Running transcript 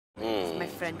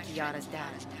friend Kiara's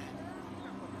dad.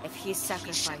 If he's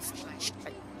sacrificed,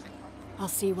 I'll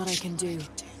see what I can do.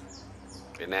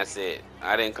 And that's it.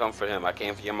 I didn't come for him. I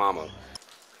came for your mama.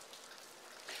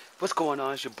 What's going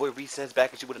on? It's your boy Recess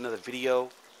back at you with another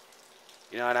video.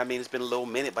 You know what I mean? It's been a little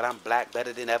minute, but I'm black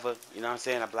better than ever. You know what I'm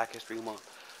saying? I'm Black History Month.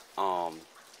 A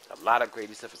lot of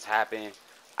crazy stuff has happened.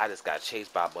 I just got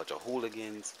chased by a bunch of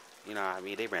hooligans. You know what I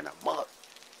mean? They ran amok.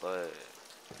 But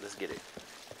let's get it.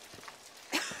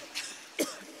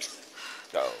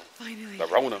 Uh-oh. Finally, the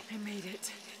Rona. I made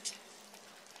it.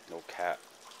 No cap.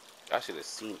 Y'all should have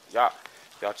seen. Y'all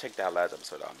check that last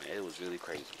episode out, man. It was really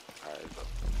crazy. All right, let's go.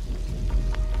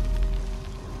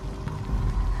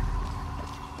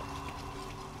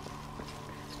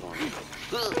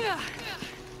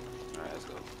 Alright, let's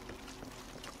go.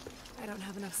 I don't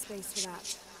have enough space for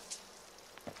that.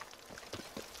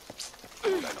 I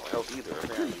don't got no help either,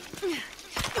 apparently.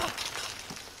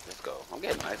 Let's go. I'm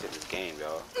getting nice at this game,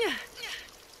 y'all.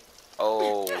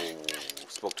 Oh,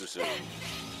 spoke too soon.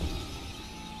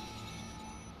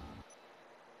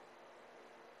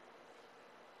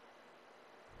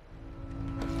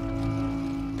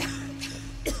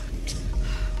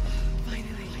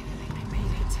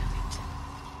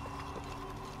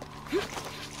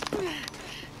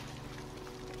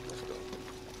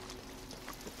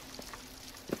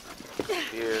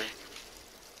 Here.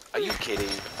 Are you kidding?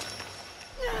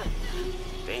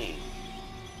 Dang.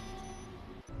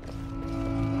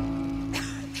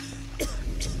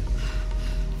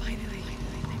 Finally,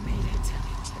 I made it.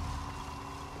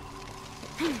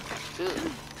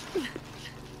 Good.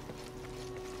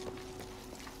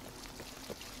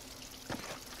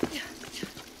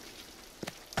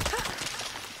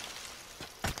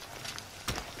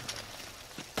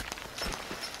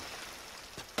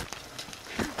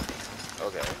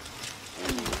 Okay.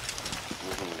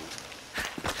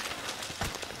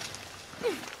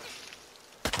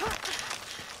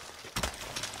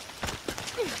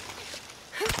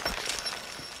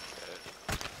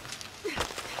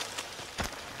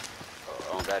 Oh,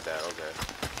 I don't got that. Okay.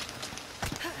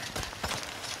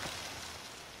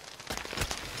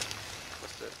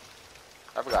 What's this?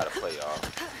 I forgot to play, y'all.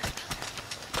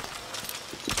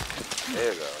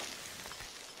 There you go.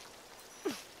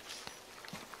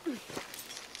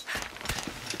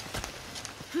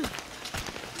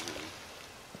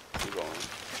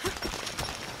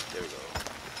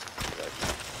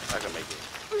 I can make it.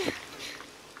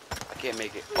 I can't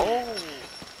make it. Oh!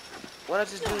 What did I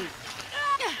just do?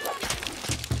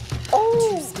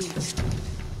 Oh!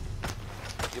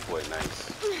 Your boy nice.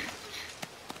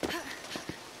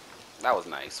 That was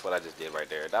nice, what I just did right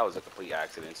there. That was a complete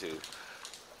accident, too.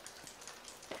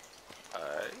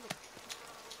 Alright.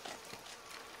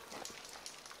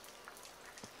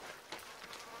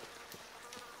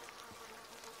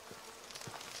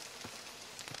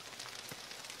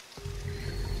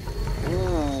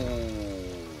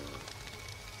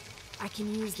 I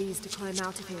can use these to climb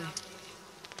out of here.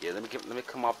 Yeah, let me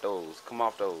come off those. Come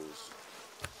off those.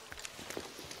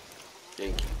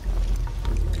 Thank you.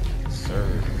 Yes,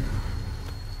 sir.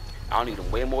 I don't need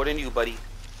them way more than you, buddy.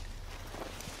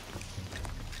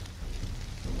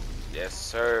 Yes,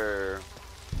 sir.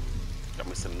 Got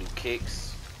me some new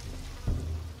kicks.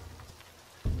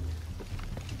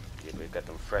 Yeah, we got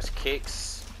them fresh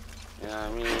kicks. You know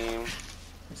what I mean?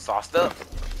 Sauced up.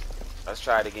 Let's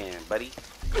try it again, buddy.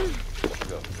 Let's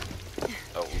go.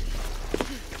 Oh.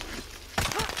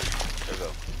 There we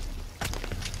go.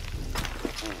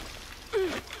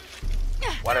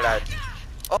 Why did I?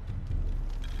 Oh.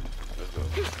 Let's go.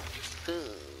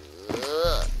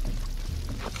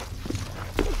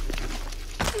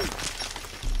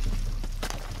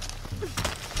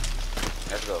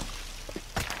 Let's go.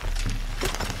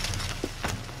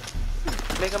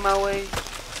 Making my way.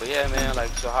 But yeah, man,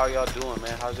 like, so how y'all doing,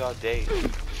 man? How's y'all day?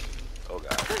 Oh,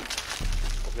 God.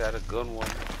 Hope you had a good one.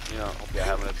 You know, hope y'all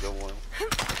having a good one.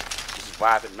 This is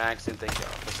Vibe and Max, and thank y'all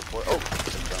for support. Oh,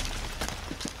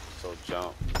 so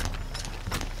jump.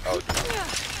 Oh, jump.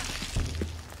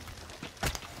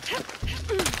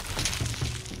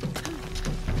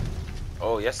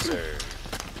 Oh, yes, sir.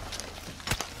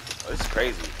 Oh, this is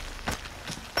crazy.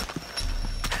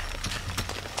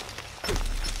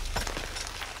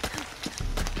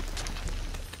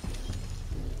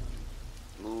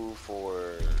 Move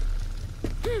forward.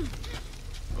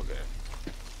 Okay.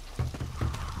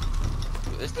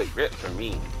 It's the grip for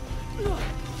me.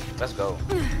 Let's go.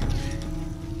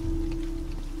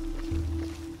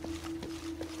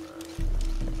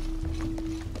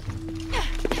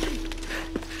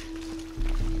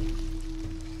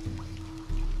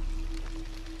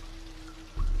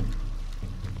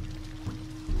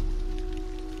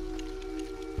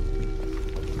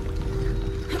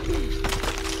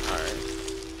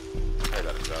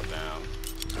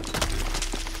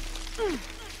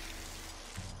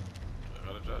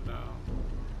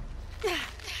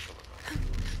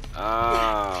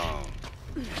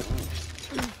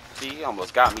 See, you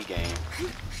almost got me, game.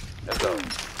 Let's go.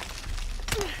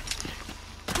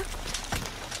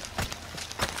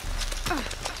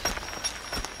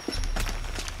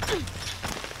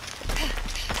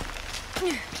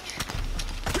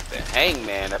 The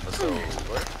Hangman episode.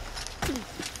 What?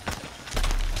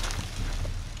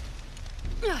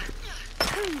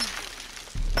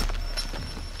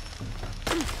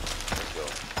 Let's go.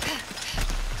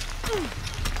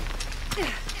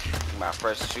 My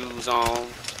fresh shoes on.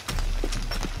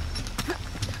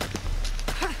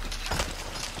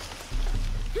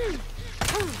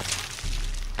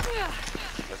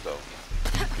 Let's go.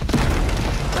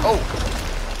 Oh!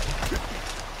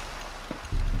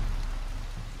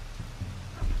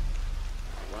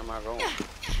 Where am I going?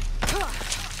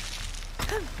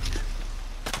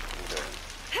 Okay.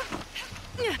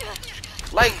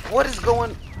 Like, what is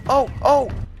going? Oh!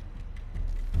 Oh!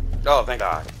 Oh! Thank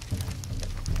God.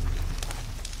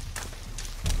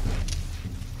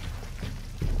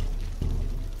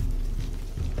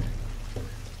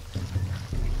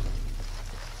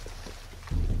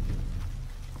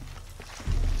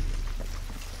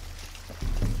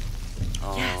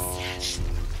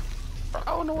 I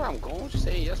don't know where I'm going. Just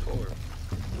say yes for it.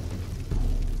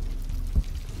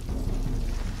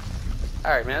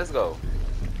 Alright, man, let's go.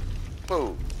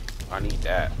 Food. I need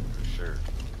that for sure.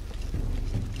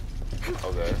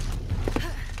 Okay.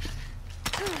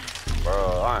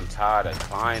 Bro, I'm tired of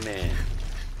climbing.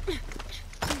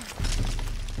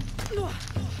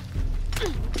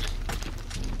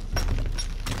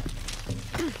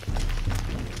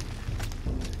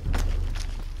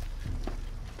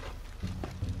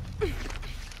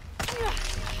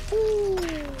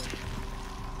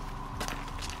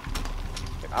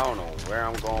 I don't know where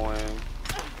I'm going.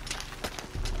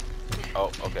 Oh,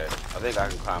 okay. I think I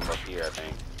can climb up here, I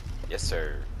think. Yes,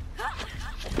 sir.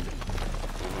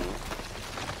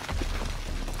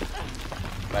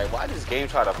 Like, why does this game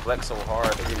try to flex so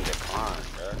hard to get me to climb,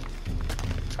 bro?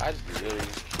 I just be really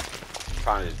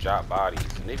trying to just drop bodies,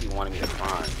 and they be wanting me to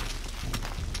climb.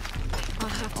 I'll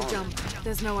have to jump.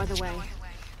 There's no other way.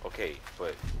 Okay,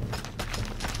 but...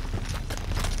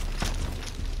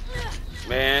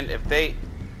 Man, if they...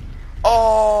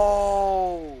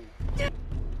 Oh!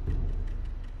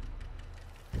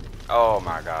 Oh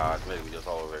my God, maybe just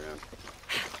all over again.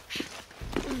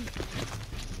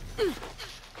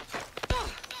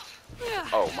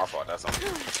 Oh, my fault, that's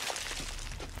something.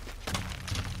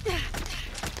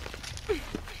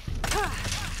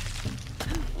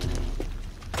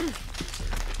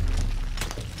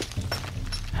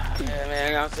 Yeah, man,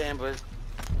 you know what I'm saying, but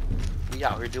we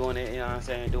out here doing it, you know what I'm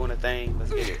saying, doing a thing.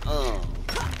 Let's get it.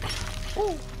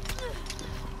 Woo.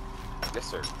 Yes,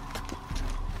 sir.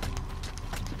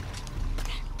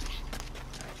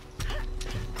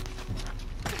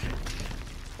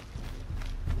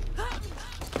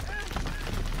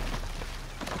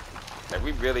 Like,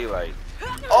 we really like...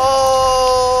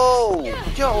 Oh!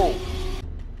 Yo!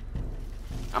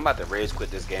 I'm about to rage quit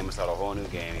this game and start a whole new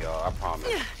game, y'all. I promise.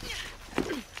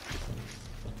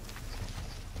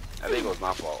 I think it was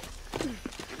my fault.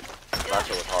 I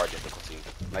chose hard difficulty.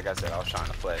 Like I said, I was trying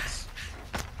to flex.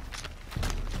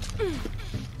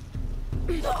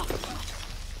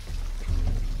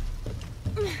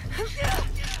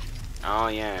 Oh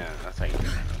yeah, that's how you do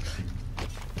it.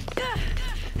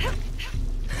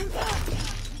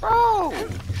 Bro!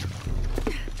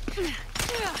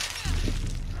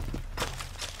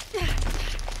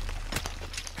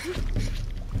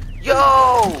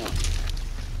 Yo!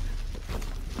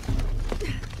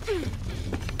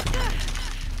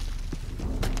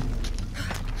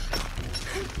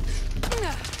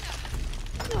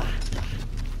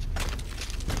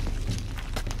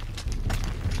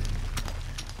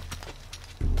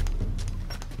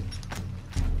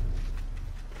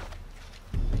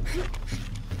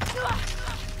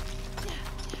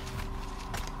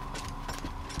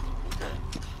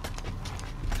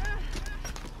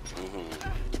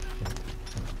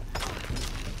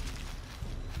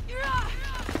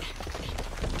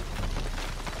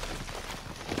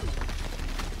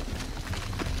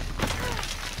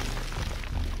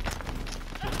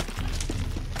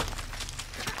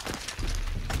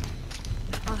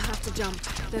 Jump.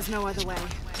 There's no other way.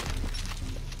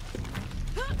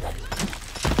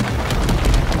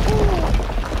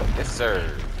 Yes,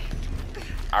 sir.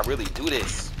 I really do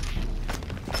this.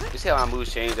 You see how my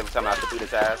moves change every time I have to do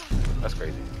this ass? That's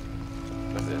crazy.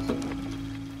 That's it.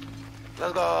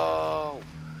 Let's go.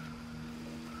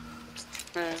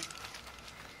 Man.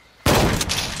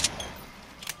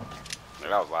 That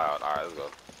was loud. Alright, let's go.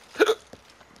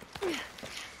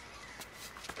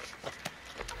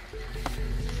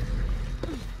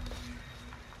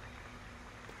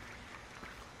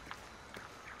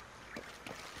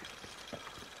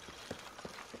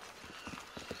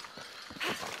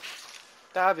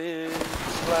 Scavenge.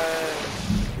 Splash.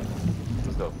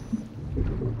 Let's go.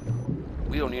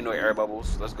 We don't need no air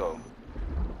bubbles. Let's go.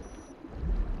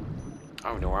 I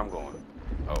don't even know where I'm going.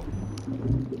 Oh.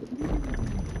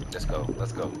 Let's go.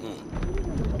 Let's go.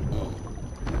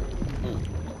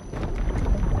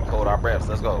 Hold our breaths.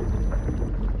 Let's go.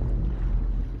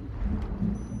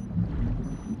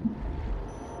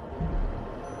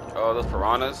 Oh, those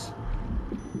piranhas.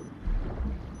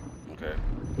 Okay.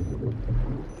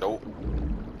 Nope.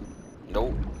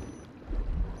 Nope.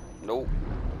 Nope.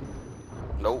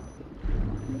 Nope.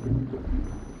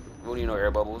 We don't need no air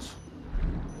bubbles.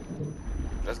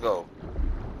 Let's go.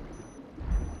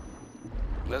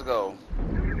 Let's go.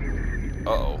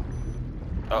 Uh-oh.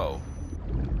 Uh-oh.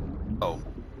 Oh.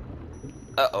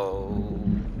 Uh-oh.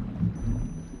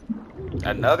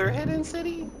 Another hidden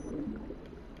city?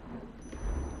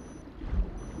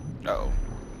 Uh-oh.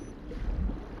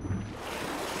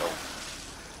 Nope.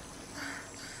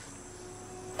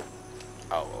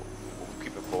 Oh,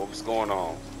 keep it cool. What's going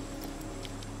on?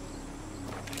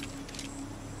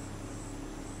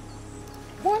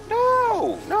 What?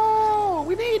 No! No!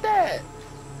 We need that!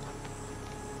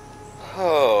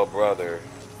 Oh, brother.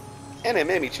 And it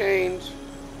made me change.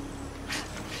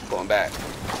 Going back.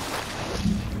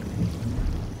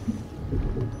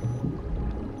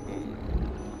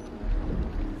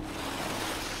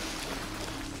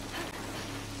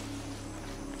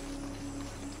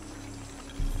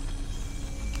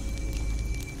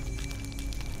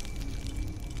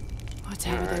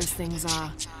 Whatever those things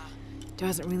are,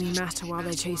 doesn't really matter while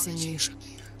they're chasing you.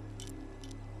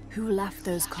 Who left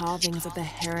those carvings of the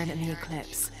heron in the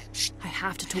eclipse? I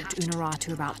have to talk to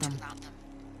Unuratu about them.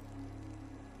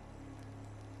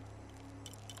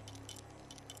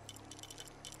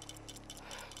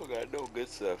 We got no good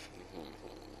stuff.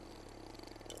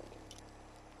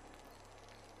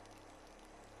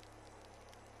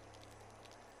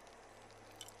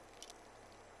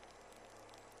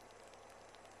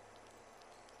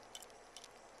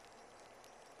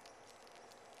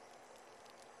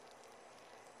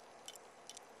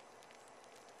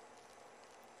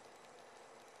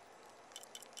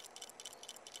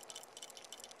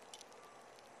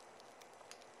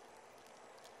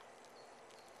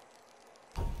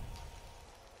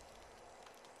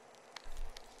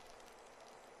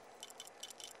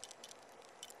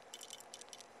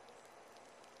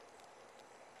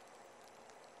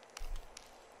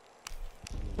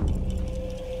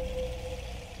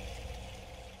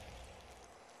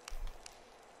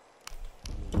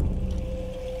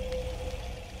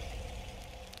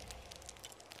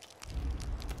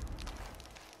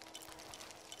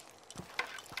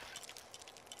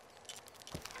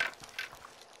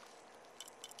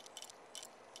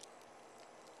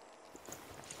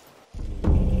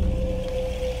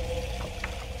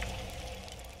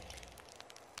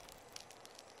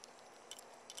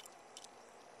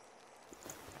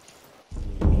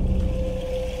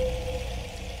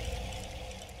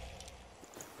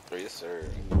 Yes, sir.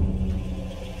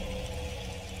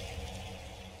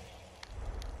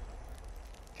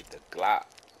 Get the Glock.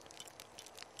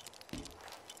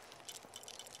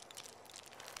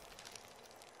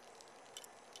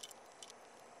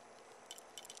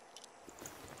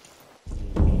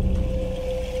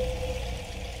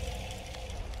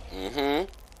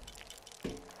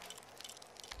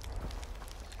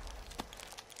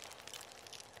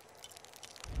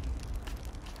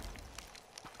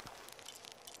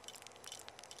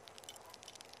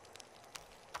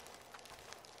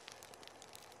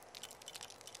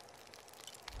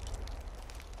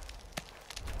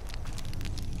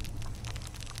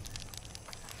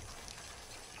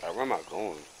 Where am I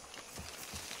going?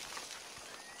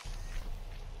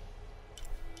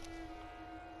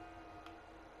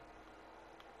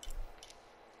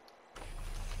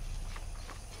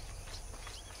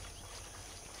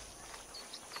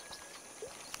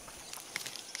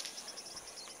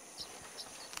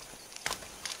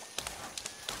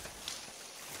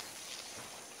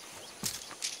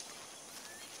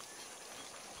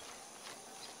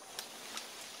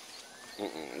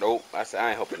 Nope. I said I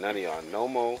ain't helping none of y'all no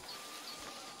more.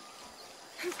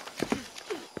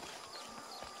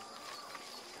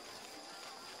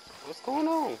 What's going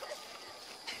on? What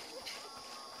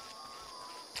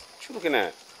you looking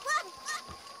at?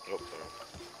 Oh,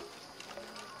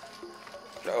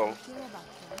 sorry. Uh-oh.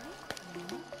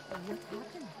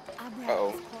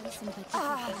 Uh-oh.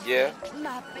 Yeah.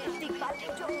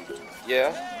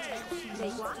 Yeah.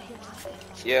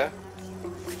 Yeah.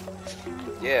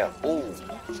 Yeah. Ooh.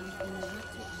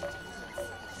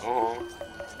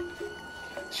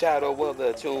 Shadow of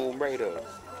the Tomb Raider.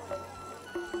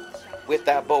 With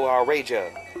that bow, I'll rage ya.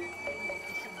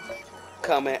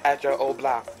 Coming at your old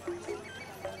block.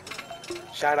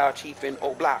 Shout out Chief in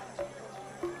old block.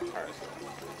 Alright,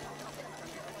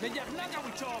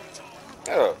 so.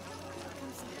 Oh.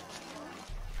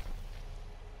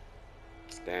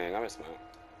 Dang, I missed my.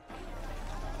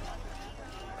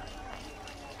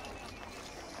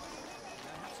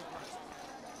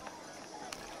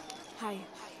 Hi.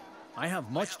 I have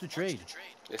much to trade.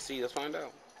 Let's see, let's find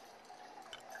out.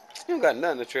 You don't got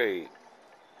nothing to trade.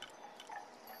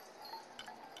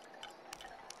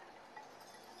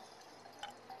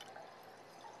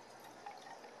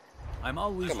 I'm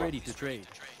always ready to trade.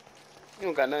 You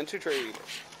don't got nothing to trade.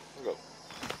 Let's go.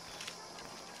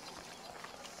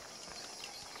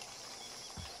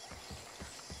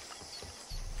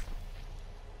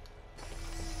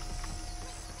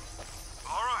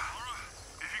 Lara,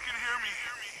 if you can hear me.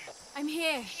 I'm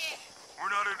here. We're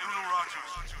not at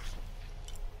Unuratu's.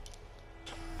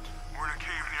 We're in a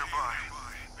cave nearby.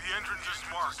 The entrance is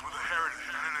marked with a heron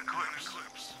and an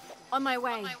eclipse. On my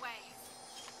way.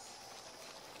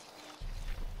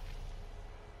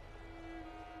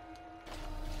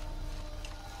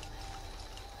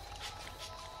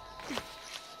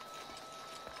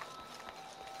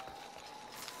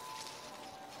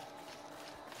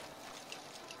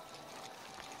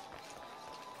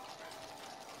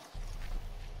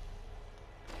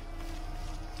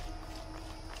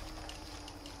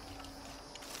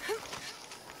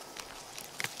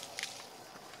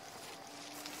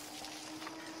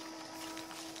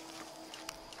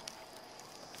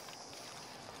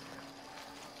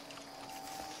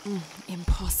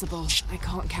 Impossible. I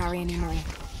can't carry anymore.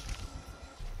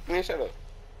 Man, shut up.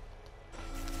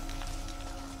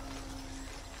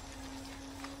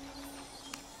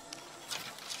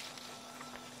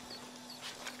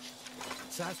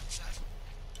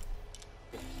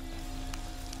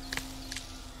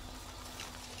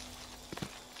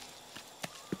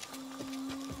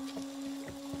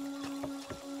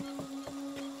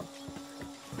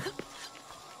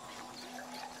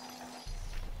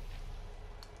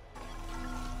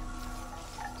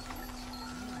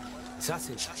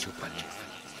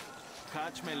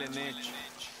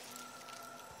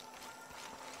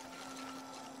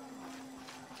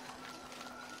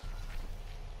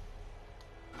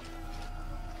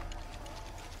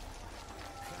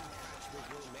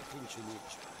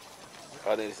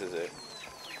 I think this is it.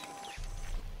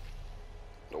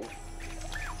 Nope.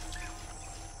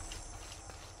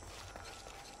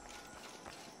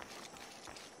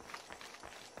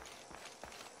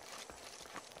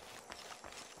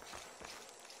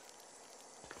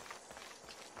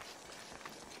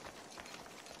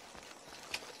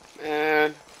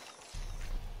 Man,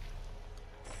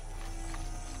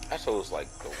 that shows like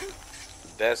the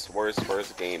best, worst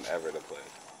first game ever to play.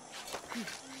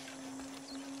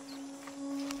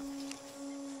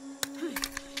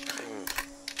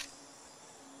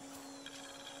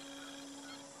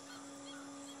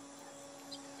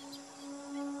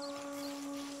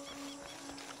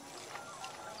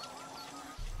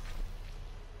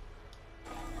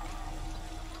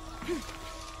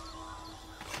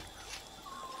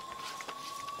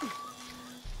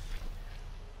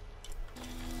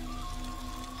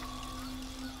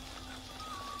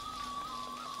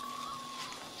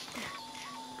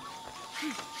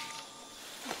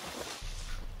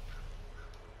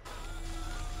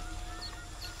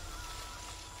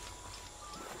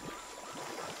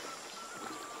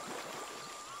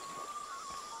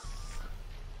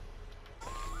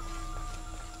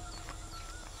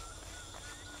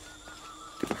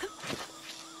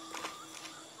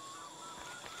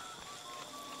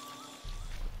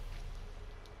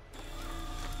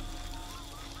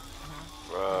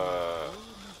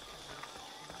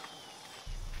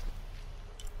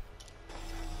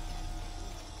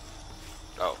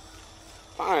 Oh,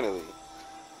 finally.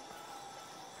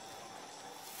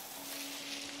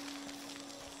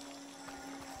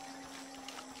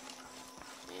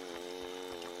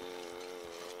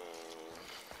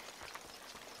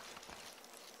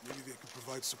 Maybe they could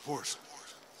provide support.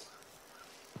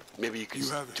 Maybe you could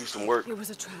You have it. do some work. It was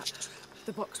a trap.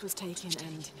 The box was taken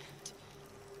and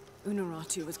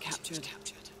Unuratu was captured.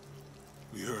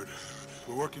 We heard.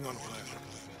 We're working on a plan.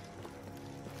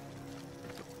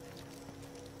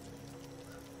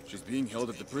 She's being held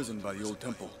at the prison by the old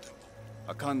temple.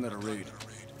 Akan led a raid,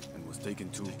 and was taken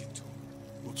too.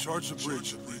 We'll charge the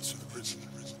bridge that leads to the prison.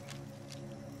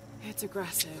 It's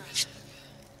aggressive.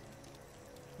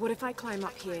 What if I climb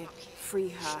up here, free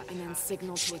her, and then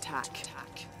signal to attack?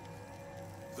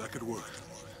 That could work.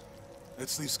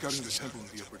 Let's leave scouting the temple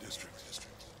in the upper district.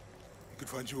 could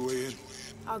find you a way in?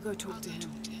 I'll go talk to him.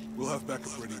 We'll have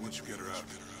backup ready once you get her out.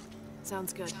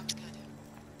 Sounds good.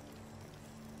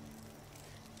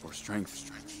 For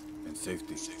strength and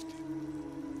safety.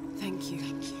 Thank you.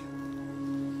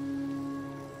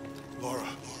 Lara.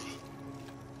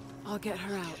 I'll get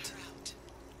her out.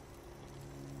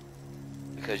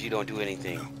 Because you don't do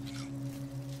anything.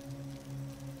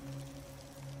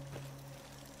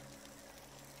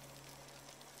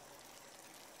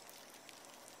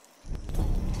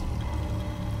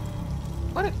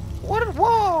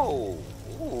 Whoa!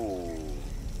 Ooh.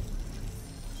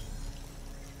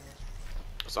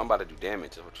 So I'm about to do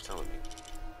damage, is what you're telling me.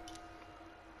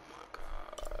 Oh my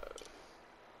god.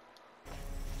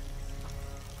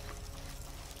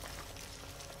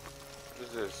 What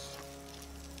is this?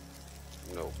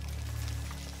 No.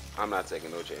 I'm not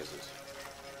taking no chances.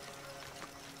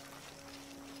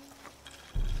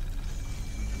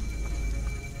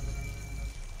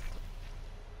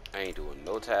 I ain't doing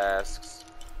no tasks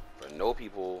for no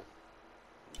people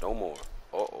no more.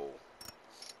 Uh-oh.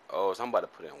 Oh, so I'm about to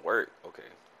put in work. Okay.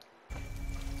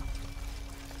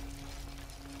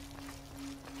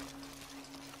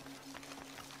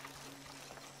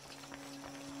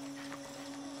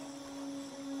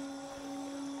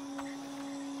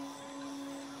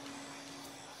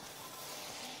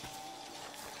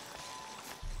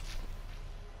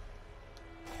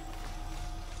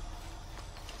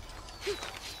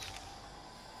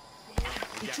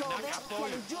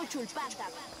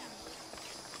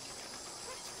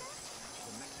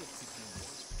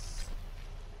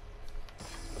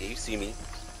 Yeah, you see me.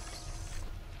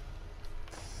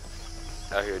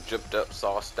 Out here dripped up,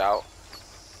 sauced out.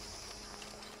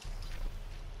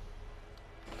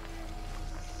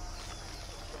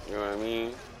 You know what I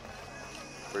mean?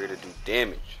 Ready to do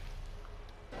damage.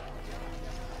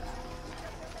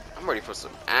 I'm ready for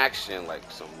some action, like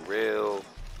some real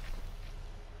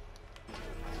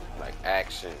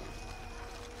action.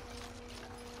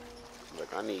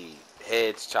 Like I need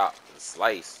heads chopped and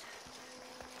sliced.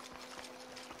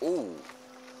 Ooh.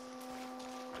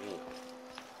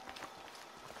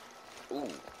 Damn. Ooh.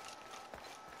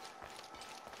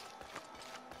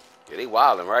 Yeah, they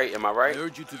wildin', right? Am I right? I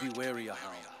urge you to be wary, Ahau.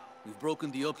 We've broken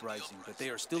the uprising, but they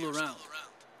are still around.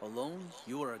 Alone,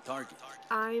 you are a target.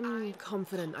 I'm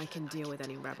confident I can deal with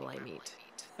any rebel I meet.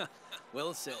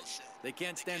 Well said. They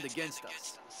can't stand against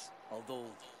us. Although,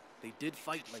 they did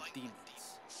fight like demons.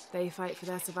 They fight for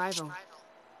their survival.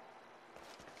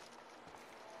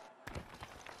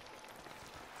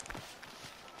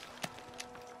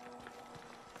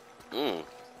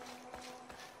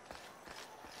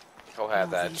 Go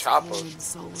have that chopper.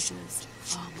 Soldiers,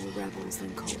 far more rebels than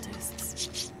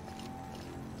cultists.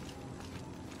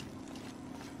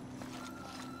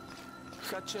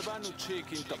 Hachevanu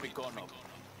chikin topikonov.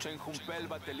 Chenjumpel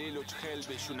batelilo chel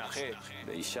beshunaje.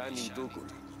 Beishan indukul.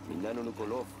 Minano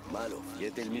nukolov, malov.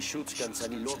 Yetel mishuts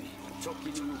kansanilovi.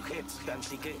 Chokili uchets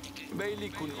tantike. Beili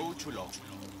kun uchulo.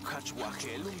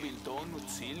 Hachwahel un bilton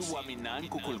utzil waminan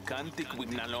kukulkantik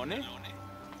wignalone.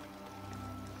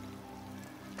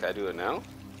 Can I do it now?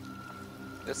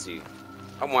 Let's see.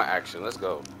 I want action. Let's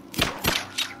go.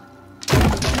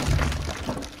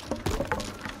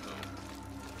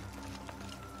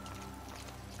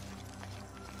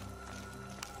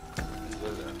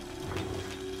 What is that?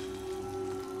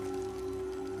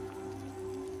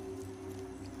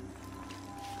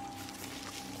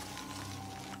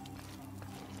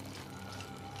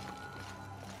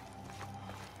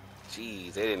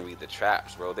 Jeez, they didn't read the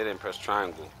traps, bro. They didn't press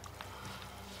triangle.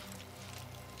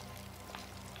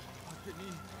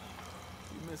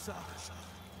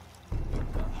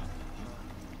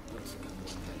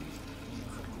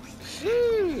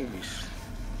 Sheesh.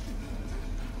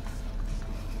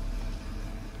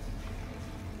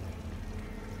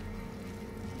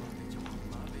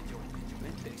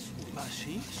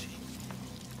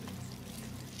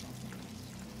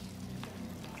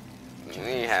 They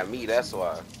ain't have me, that's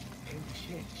why.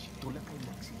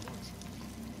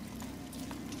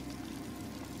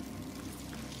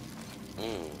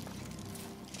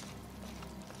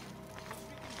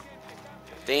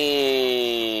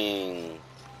 Dang.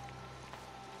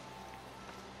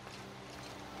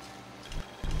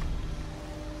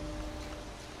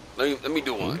 Let me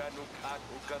do one.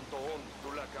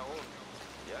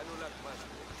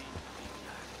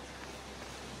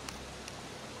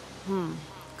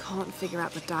 Can't figure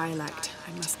out the dialect.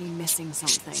 I must be missing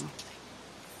something.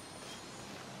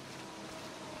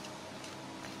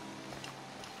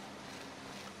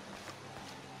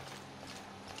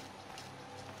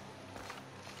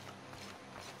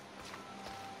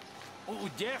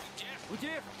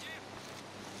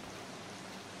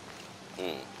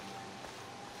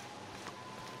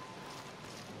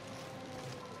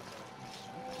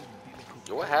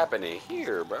 What happened in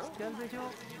here, bro?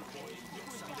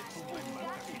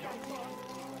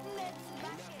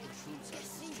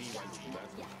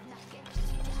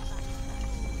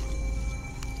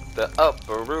 The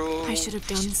upper room. I should have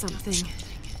done something.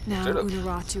 Now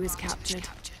Unuratu is captured.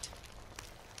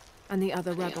 And the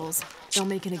other rebels, they'll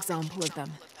make an example of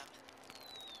them.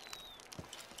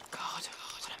 God,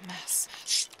 what a mess.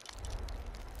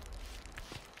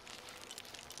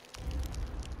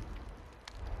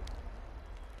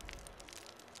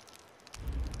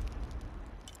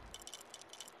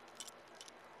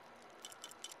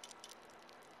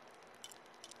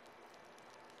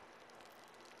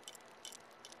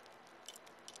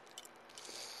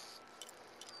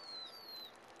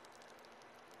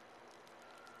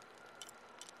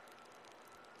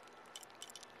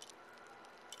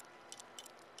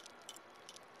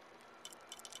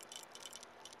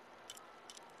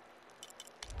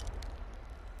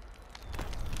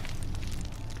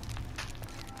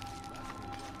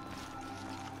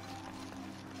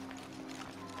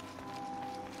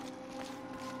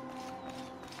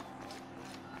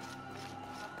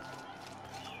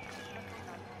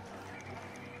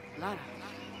 Lara,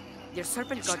 your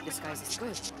serpent god disguise is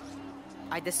good.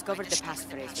 I discovered the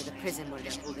passphrase for the prison where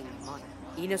they're holding your mother.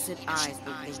 Innocent eyes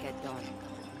will blink at dawn,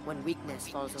 when weakness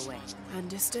falls away.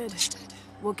 Understood.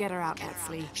 We'll get her out, let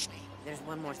flee. There's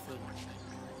one more thing.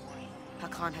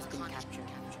 Hakan has been captured.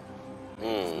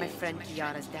 It's my friend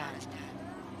Kiara's dad.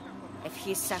 If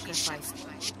he's sacrificed,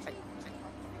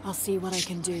 I'll see what I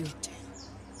can do.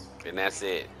 And that's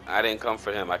it. I didn't come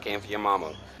for him. I came for your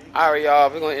mama. Alright, y'all.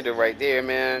 We're going to end it right there,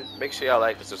 man. Make sure y'all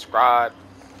like and subscribe.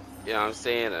 You know what I'm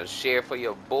saying? And share for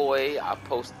your boy. I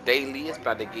post daily. It's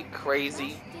about to get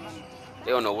crazy.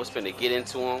 They don't know what's going to get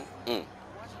into them.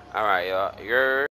 Alright, y'all. You're